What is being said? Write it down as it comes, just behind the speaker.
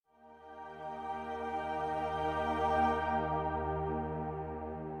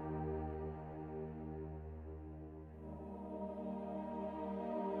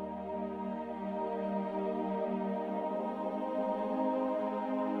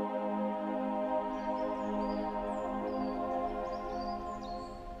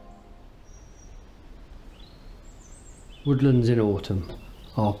Woodlands in autumn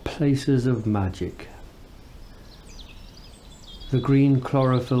are places of magic. The green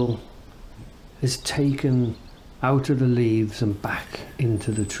chlorophyll is taken out of the leaves and back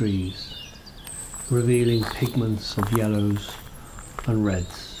into the trees, revealing pigments of yellows and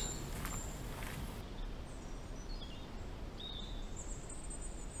reds.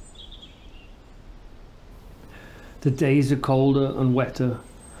 The days are colder and wetter,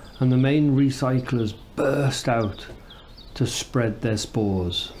 and the main recyclers burst out to spread their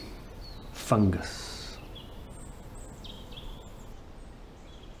spores. Fungus.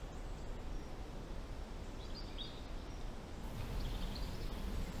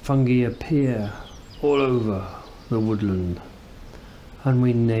 Fungi appear all over the woodland, and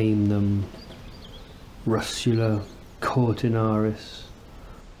we name them Russula cortinaris,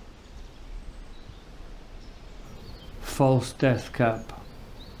 false deathcap,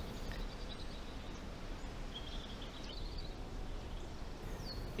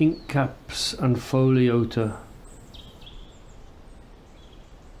 inkcaps and foliota,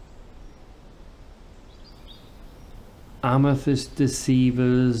 amethyst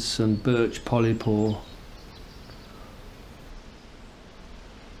deceivers and birch polypore,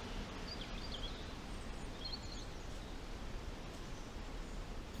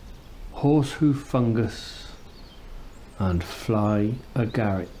 horsehoof fungus and fly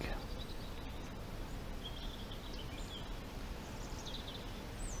agaric.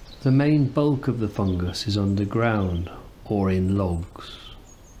 The main bulk of the fungus is underground or in logs.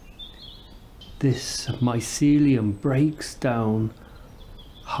 This mycelium breaks down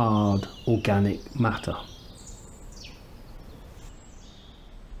hard organic matter.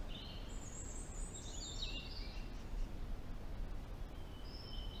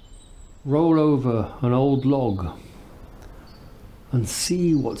 Roll over an old log and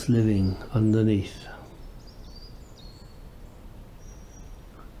see what's living underneath.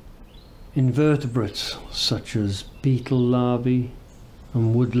 Invertebrates such as beetle larvae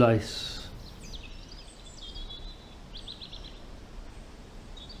and woodlice,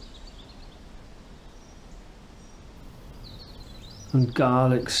 and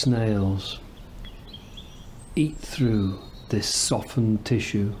garlic snails eat through this softened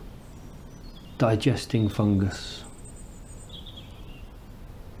tissue, digesting fungus.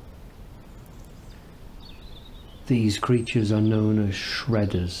 These creatures are known as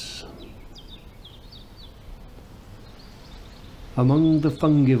shredders. Among the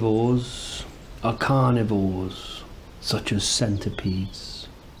fungivores are carnivores such as centipedes.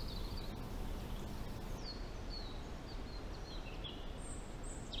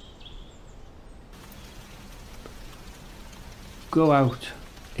 Go out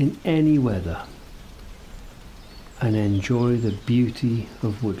in any weather and enjoy the beauty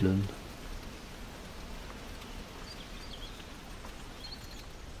of woodland.